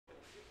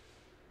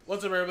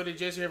What's up, everybody?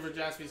 Jason here for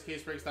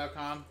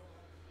jaspyscasebreaks.com.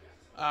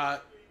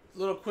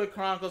 Little quick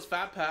Chronicles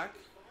Fat Pack,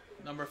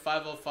 number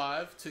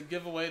 505, to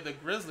give away the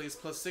Grizzlies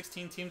plus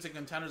 16 teams in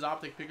Contenders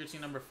Optic Picker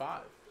Team number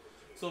 5.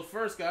 So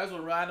first, guys,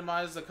 we'll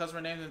randomize the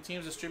customer names and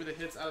teams, distribute the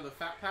hits out of the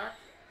Fat Pack.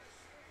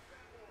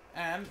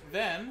 And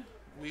then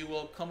we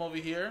will come over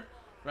here,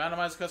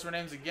 randomize the customer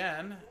names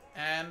again,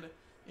 and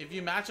if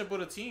you match up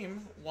with a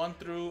team, 1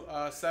 through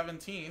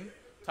 17,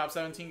 top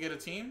 17 get a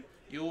team,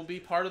 you will be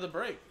part of the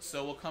break.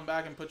 So we'll come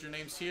back and put your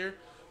names here.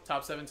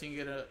 Top 17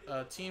 get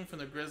a team from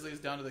the Grizzlies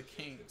down to the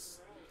Kings.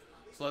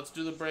 So let's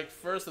do the break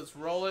first. Let's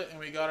roll it. And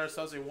we got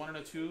ourselves a 1 and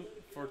a 2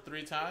 for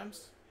 3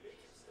 times.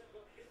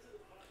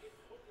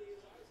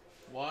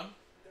 1,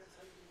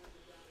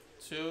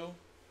 2,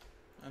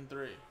 and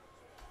 3.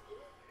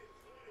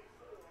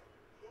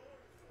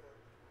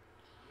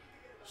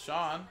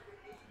 Sean,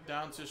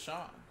 down to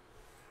Sean.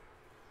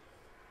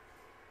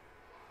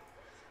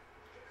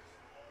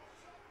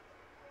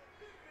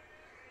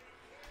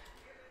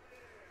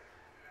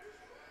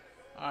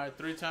 Alright,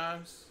 3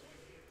 times.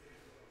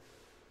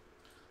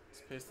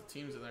 Let's paste the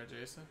teams in there,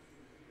 Jason.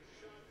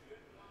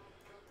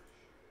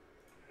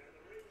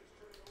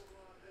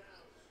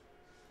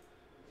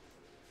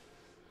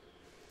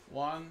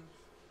 One,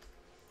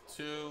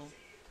 2,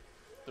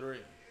 3.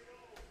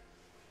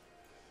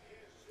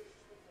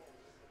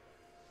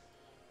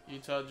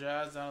 Utah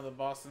Jazz down to the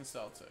Boston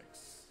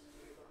Celtics.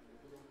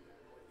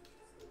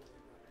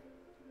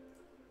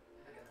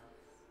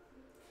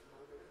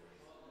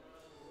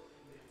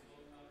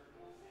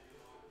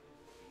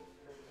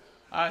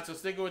 Alright, so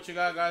stick with what you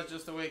got, guys,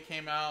 just the way it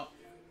came out.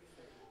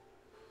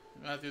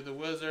 Matthew the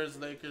Wizards,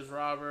 Lakers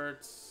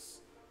Roberts,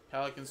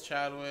 Pelicans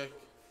Chadwick,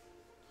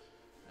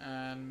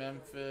 and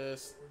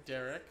Memphis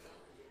Derek.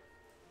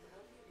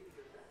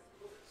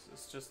 So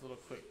it's just a little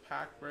quick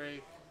pack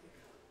break.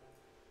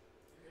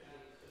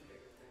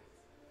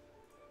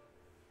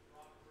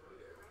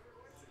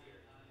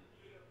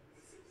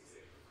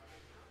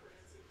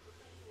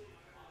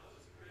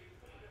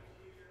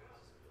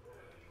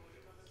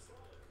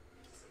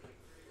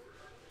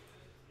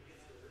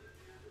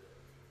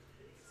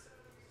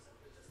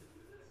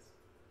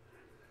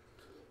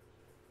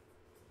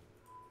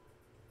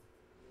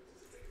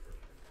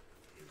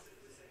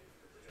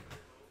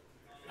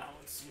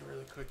 Let's see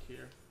really quick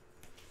here.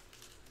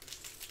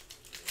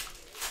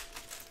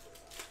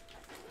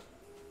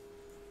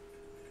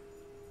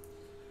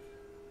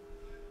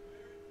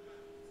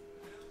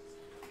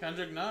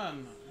 Kendrick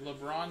Nunn,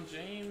 LeBron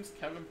James,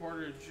 Kevin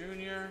Porter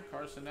Jr.,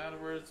 Carson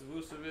Edwards,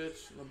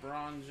 Vucevic,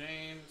 LeBron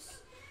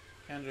James,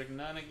 Kendrick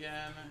Nunn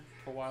again,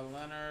 Kawhi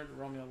Leonard,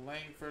 Romeo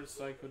Langford,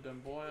 Psycho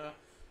Demboya,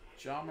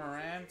 John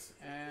Morant,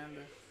 and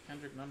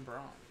Kendrick Nunn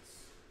bronze.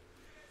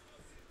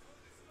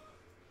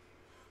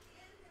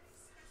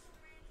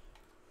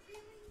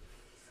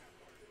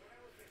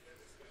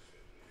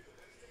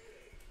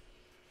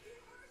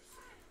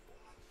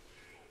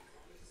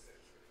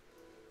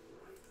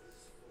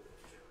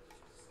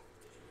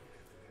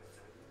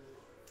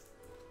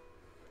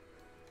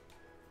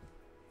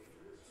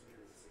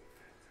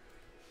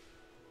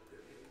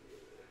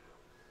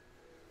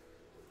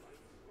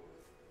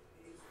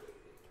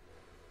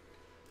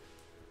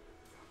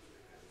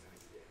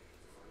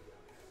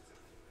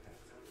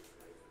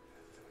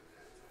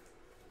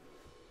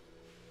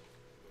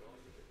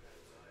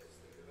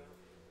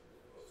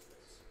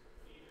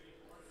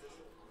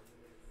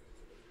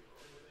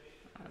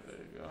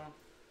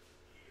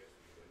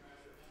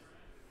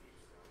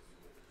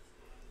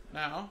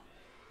 Now,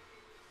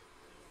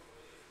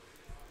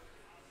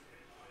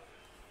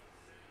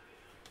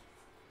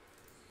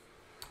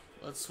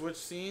 let's switch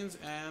scenes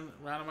and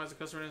randomize the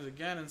customer names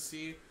again and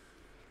see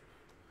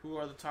who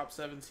are the top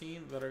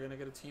 17 that are going to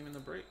get a team in the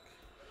break.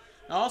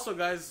 Now also,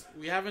 guys,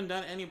 we haven't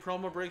done any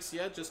promo breaks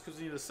yet just because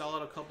we need to sell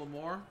out a couple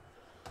more.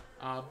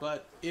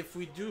 But if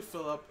we do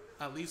fill up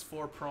at least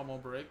 4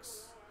 promo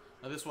breaks,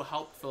 this will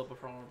help fill up a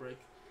promo break.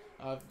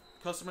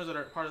 Customers that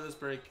are part of this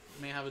break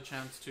may have a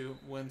chance to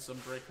win some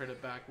break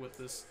credit back with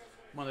this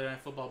Monday Night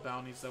Football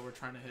bounties that we're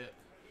trying to hit.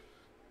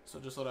 So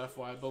just a little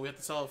FYI. But we have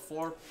to sell out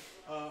 4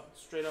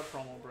 straight up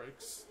promo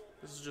breaks.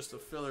 This is just a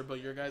filler, but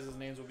your guys'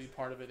 names will be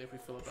part of it if we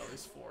fill up at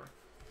least 4.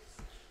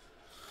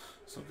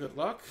 So good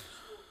luck.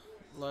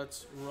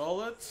 Let's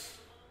roll it.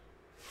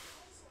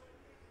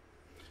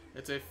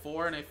 It's a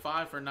 4 and a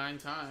 5 for 9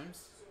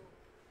 times.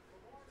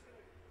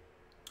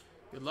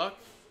 Good luck.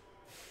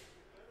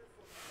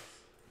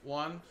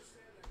 1,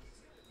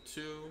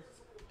 2,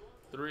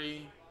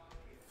 3,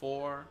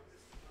 4,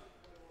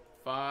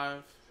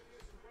 5,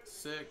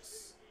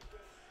 6,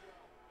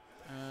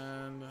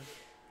 and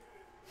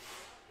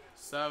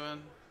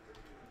 7,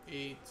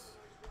 8,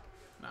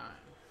 9.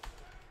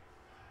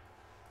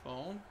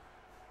 Boom.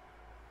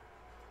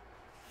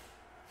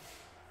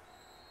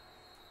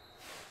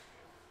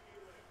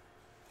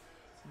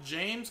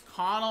 James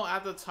Connell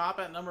at the top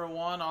at number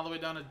 1, all the way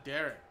down to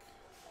Derek.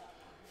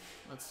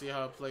 Let's see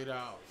how it played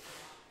out.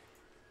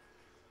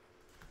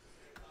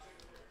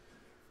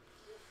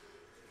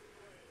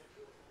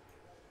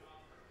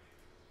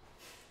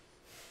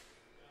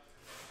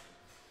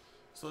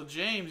 So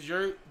James,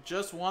 you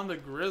just won the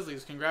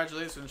Grizzlies.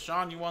 Congratulations.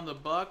 Sean, you won the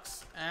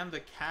Bucks and the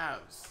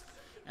Cavs.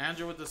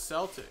 Andrew with the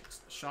Celtics.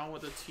 Sean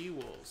with the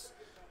T-Wolves.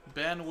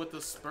 Ben with the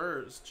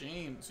Spurs.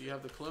 James, you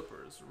have the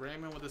Clippers.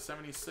 Raymond with the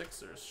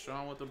 76ers.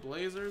 Sean with the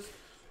Blazers.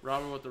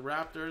 Robert with the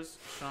Raptors.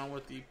 Sean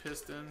with the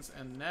Pistons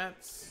and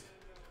Nets.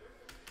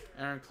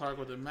 Aaron Clark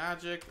with the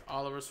Magic.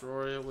 Oliver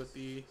Sororia with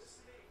the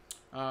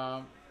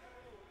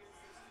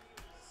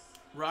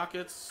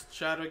Rockets.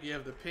 Chadwick, you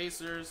have the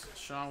Pacers.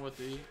 Sean with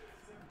the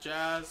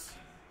Jazz.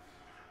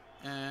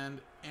 And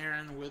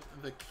Aaron with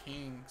the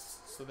Kings.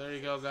 So there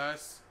you go,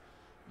 guys.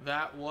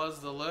 That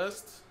was the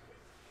list.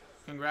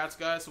 Congrats,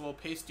 guys. So we'll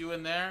paste you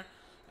in there.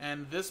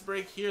 And this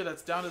break here,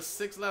 that's down to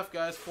 6 left,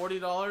 guys.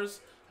 $40.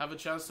 Have a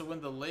chance to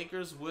win the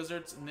Lakers,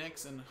 Wizards,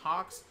 Knicks, and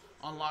Hawks.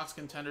 Unlocks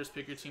Contenders.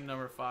 Pick your team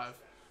number 5.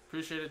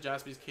 Appreciate it.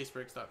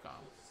 JaspysCaseBreaks.com.